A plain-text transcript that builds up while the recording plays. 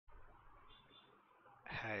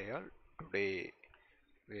Hi all, today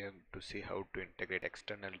we are going to see how to integrate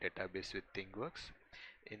external database with Thingworx.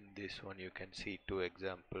 In this one you can see two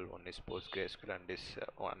examples. One is PostgreSQL and this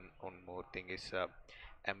one more thing is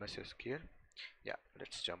MSSQL. Yeah,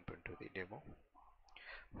 let's jump into the demo.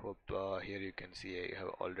 Hope here you can see I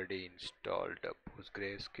have already installed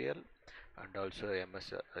PostgreSQL and also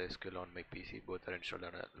MSSQL on my PC. Both are installed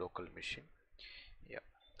on a local machine. Yeah,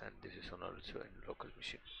 and this is one also in local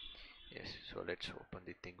machine. Yes, so let's open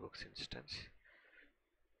the Thingworx instance.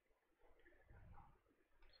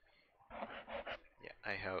 Yeah,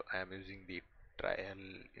 I am using the trial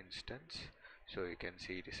instance, so you can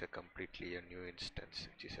see it is a completely a new instance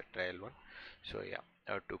which is a trial one. So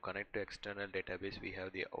yeah, to connect to external database we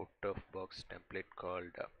have the out of box template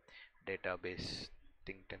called database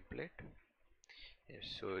thing template. Yes,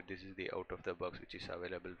 so this is the out of the box which is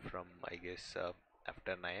available from I guess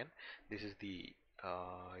after 9. This is the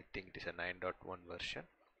I think it is a 9.1 version.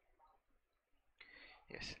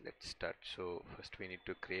 Yes, let's start. So first we need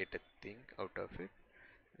to create a thing out of it.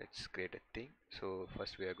 Let's create a thing. So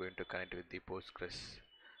first we are going to connect with the Postgres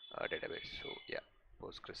database. So yeah,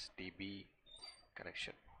 Postgres DB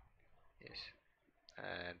connection. Yes,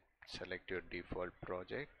 and select your default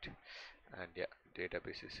project, and yeah,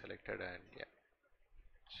 database is selected, and yeah,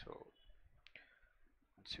 so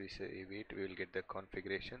once we save it we will get the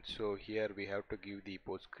configuration. So here we have to give the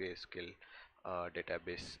PostgreSQL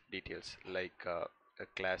database details like a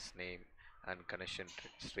class name and connection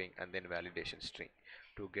string and then validation string.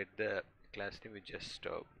 To get the class name we just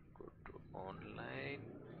go to online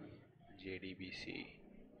JDBC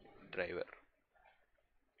driver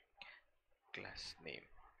class name.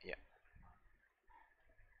 Yeah,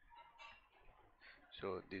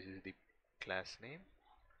 so this is the class name,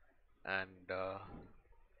 and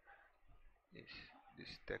this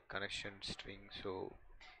is the connection string. So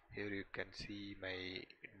here you can see my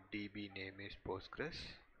DB name is Postgres,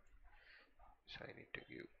 so I need to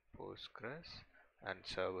give Postgres, and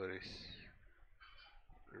server is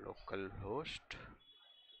localhost,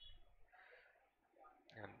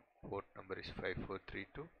 and port number is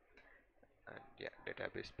 5432, and yeah,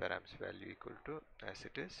 database params value equal to as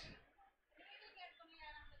it is.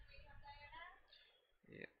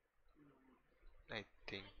 Yeah, I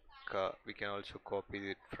think we can also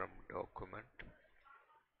copy it from document.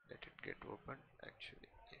 Let it get open actually.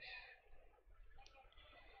 Yes,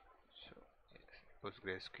 so yes,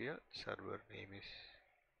 PostgreSQL server name is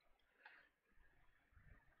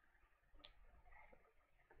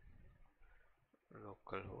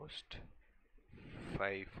localhost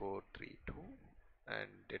 5432 and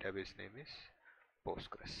database name is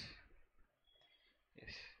Postgres.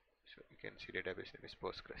 Yes, so you can see database name is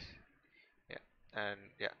Postgres. Yeah, and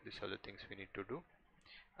yeah, these are the things we need to do.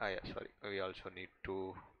 Yeah, sorry, we also need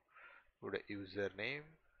to put a username.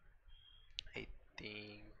 I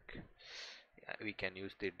think yeah, we can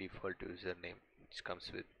use the default username which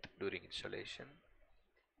comes with during installation.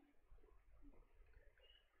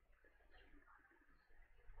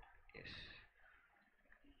 Yes,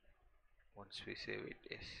 once we save it.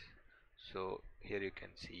 Yes, so here you can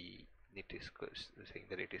see it is saying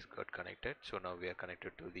that it is got connected. So now we are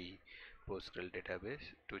connected to the PostgreSQL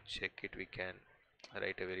database. To check it we can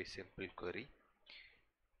write a very simple query: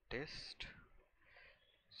 test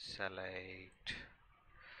select.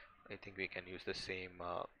 I think we can use the same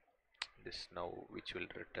this now which will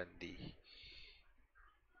return the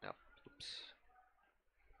oops,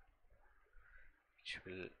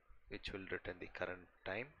 which will return the current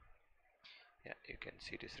time. Yeah, you can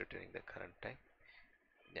see it is returning the current time.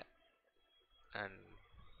 Yeah, and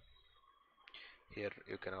here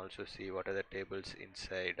you can also see what are the tables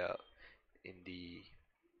inside in the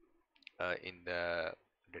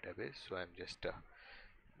database. So I'm just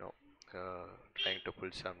no trying to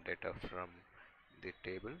pull some data from the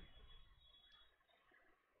table.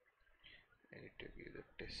 I need to give the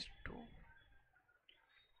test2,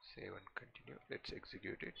 save and continue. Let's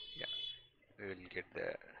execute it. Yeah, we will get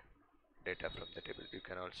the data from the table. You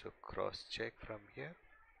can also cross check from here.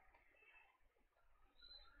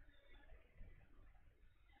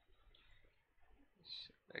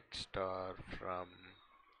 Select star from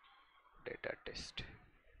data test.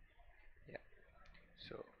 Yeah,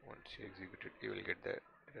 so once you execute it you will get the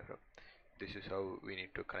data from. This is how we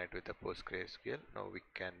need to connect with the PostgreSQL. Now we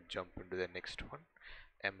can jump into the next one,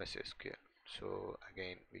 MSSQL. So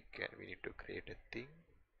again we need to create a thing,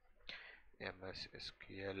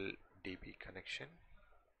 MSSQL DB connection,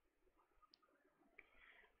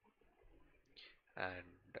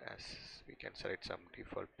 and as we can select some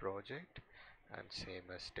default project and same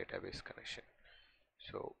as database connection.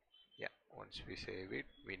 So Yeah, once we save it,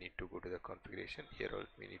 we need to go to the configuration. Here also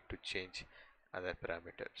we need to change other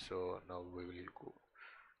parameter. So now we will go.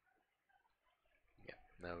 Yeah,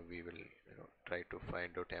 now we will try to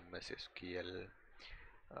find out MSSQL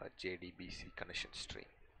JDBC connection string.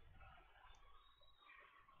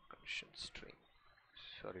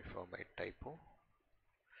 Sorry for my typo.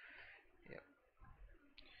 Yeah,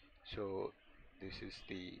 so this is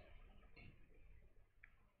the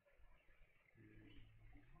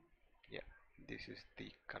yeah this is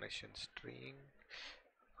the connection string.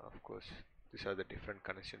 Of course, these are the different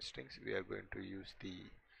connection strings. We are going to use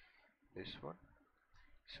this one.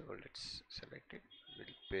 So let's select it.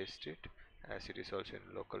 We'll paste it, as it is also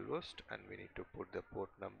in localhost, and we need to put the port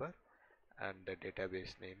number, and the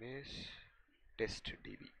database name is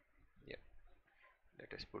testdb. Yeah,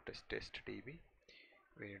 let us put as testdb.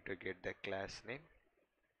 We need to get the class name.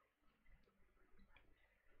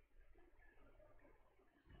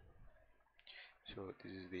 So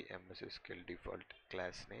this is the MSSQL default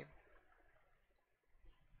class name.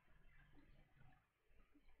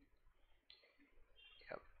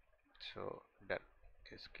 Yep. So done.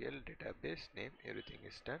 SQL database name, everything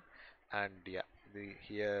is done. And yeah, the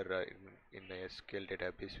here in the SQL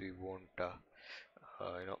database we won't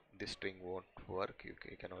this string won't work.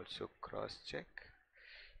 You can also cross check.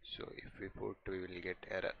 So if we put, we will get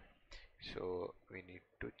error. So we need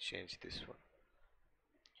to change this one.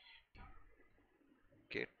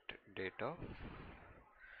 Get data.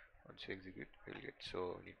 Once you execute, we'll get.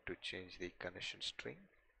 So we need to change the connection string.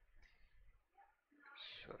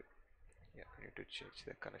 Sorry. Yeah, I need to change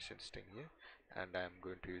the connection string here, and I am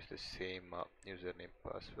going to use the same username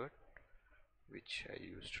password which I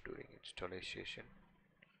used during installation.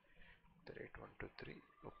 The rate 123.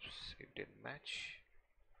 Oops, it didn't match.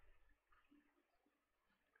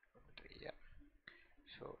 1, 3, yeah.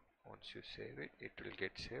 So once you save it, it will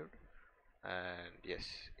get saved, and yes,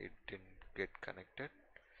 it didn't get connected.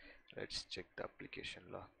 Let's check the application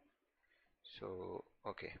log. So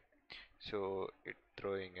okay, so it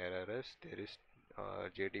throwing errors. There is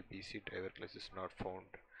JDBC driver class is not found.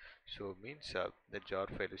 So means the jar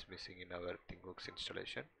file is missing in our Thingworx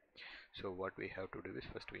installation. So what we have to do is,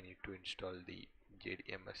 first we need to install the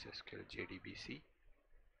MSSQL JDBC.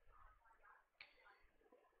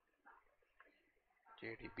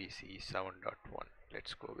 JDBC 7.1.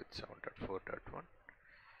 Let's go with 7.4.1.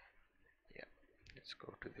 Yeah, let's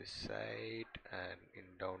go to this site, and in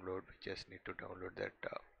download we just need to download that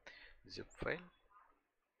zip file.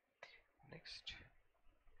 Next,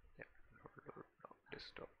 yeah, download now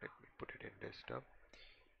desktop. Let me put it in desktop.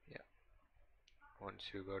 Yeah,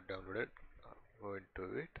 once you got downloaded, go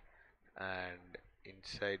into it, and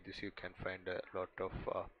inside this you can find a lot of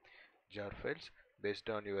jar files. Based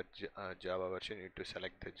on your Java version, you need to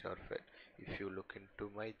select the jar file. If you look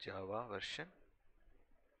into my Java version,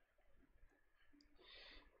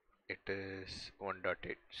 it is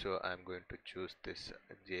 1.8, so I'm going to choose this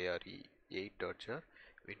jre8.jar.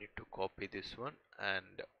 We need to copy this one,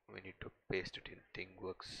 and we need to paste it in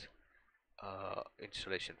Thingworx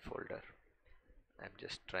installation folder. I'm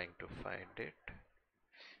just trying to find it.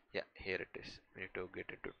 Yeah, here it is. We need to get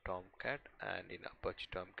into Tomcat, and in Apache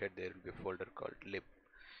Tomcat there will be a folder called lib.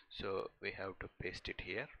 So we have to paste it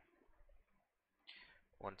here.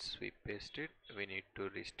 Once we paste it, we need to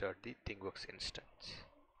restart the Thingworx instance.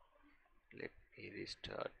 Let me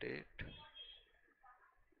restart it.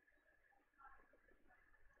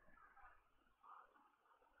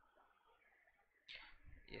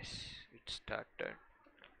 Yes, it started.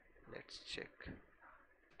 Let's check.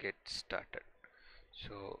 Get started.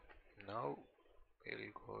 So now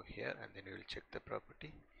we'll go here, and then we'll check the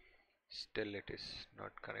property. Still it is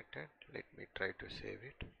not connected. Let me try to save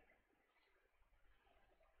it.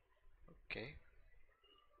 Okay.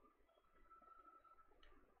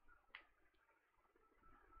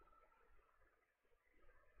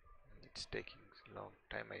 It's taking a long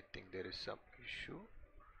time. I think there is some issue.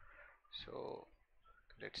 So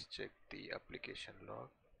let's check the application log.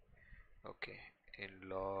 Okay, in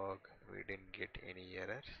log we didn't get any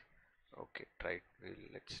errors. Okay,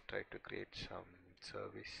 let's try to create some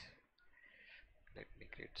service. Let me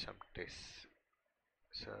create some test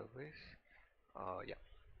service. Yeah,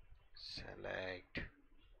 select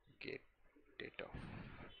get data.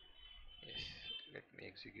 Yes, let me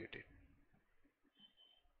execute it.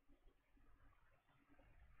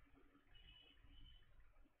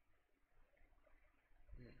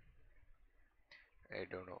 I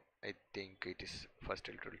don't know. I think it is first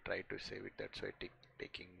it will try to save it. That's why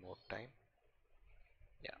taking more time.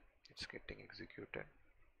 Yeah, it's getting executed.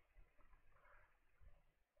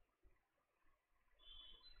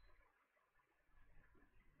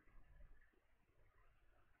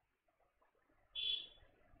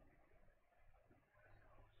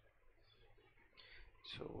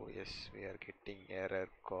 So yes, we are getting error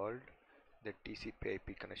called the TCP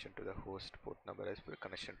IP connection to the host port number as per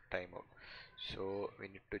connection timeout. So we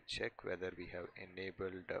need to check whether we have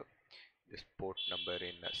enabled this port number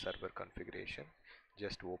in server configuration.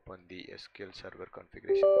 Just open the SQL Server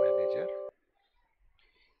Configuration Manager.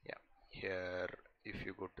 Yeah, here if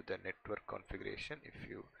you go to the network configuration, if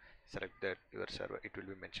you select that your server, it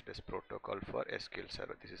will be mentioned as protocol for SQL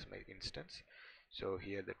Server. This is my instance. So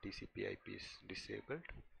here the TCP IP is disabled.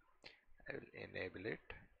 I will enable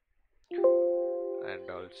it, and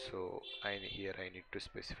also here I need to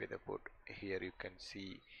specify the port. Here you can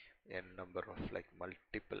see a number of like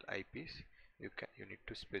multiple IPs. You need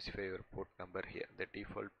to specify your port number here. The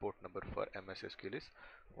default port number for MSSQL is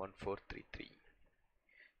 1433.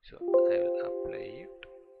 So I will apply it.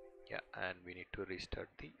 Yeah, and we need to restart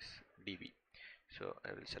this DB. So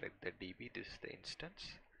I will select the DB. This is the instance.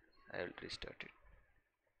 I will restart it.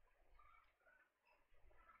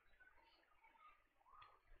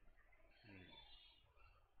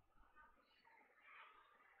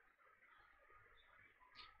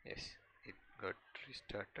 Yes, it got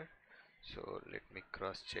restarted. So let me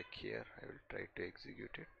cross check here. I will try to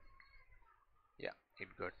execute it. Yeah, it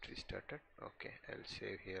got restarted. Okay, I'll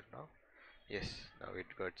save here now. Yes, now it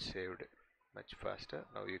got saved much faster.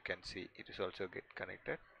 Now you can see it is also get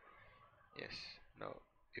connected. Yes, now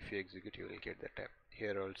if you execute you will get the tab.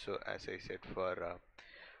 Here also, as I said, for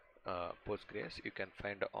Postgres you can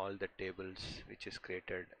find all the tables which is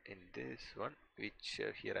created in this one, which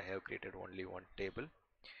here I have created only one table.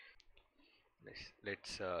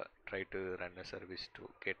 Let's try to run a service to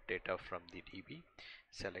get data from the DB.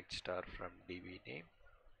 Select star from DB name,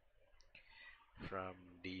 from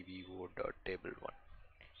dbo.table1.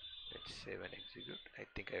 Let's save and execute. I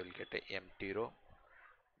think I will get a empty row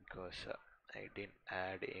because I didn't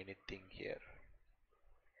add anything here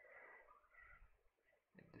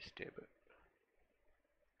in this table.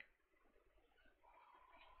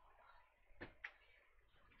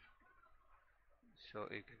 So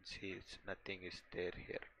you can see it's nothing is there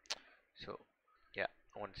here. So yeah,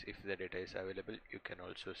 once if the data is available you can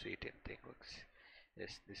also see it in Thingworx.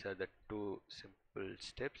 Yes, these are the two simple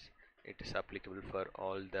steps. It is applicable for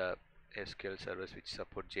all the SQL servers which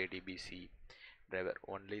support JDBC driver.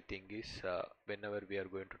 Only thing is whenever we are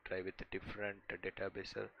going to try with a different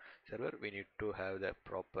database server, we need to have the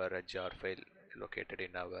proper jar file located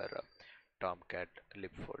in our Tomcat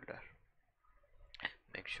lib folder.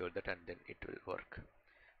 Make sure that and then it will work.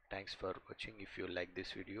 Thanks for watching. If you like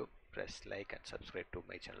this video, press like and subscribe to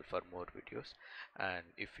my channel for more videos, and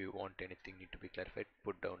if you want anything need to be clarified,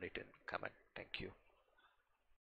 put down it in comment. Thank you.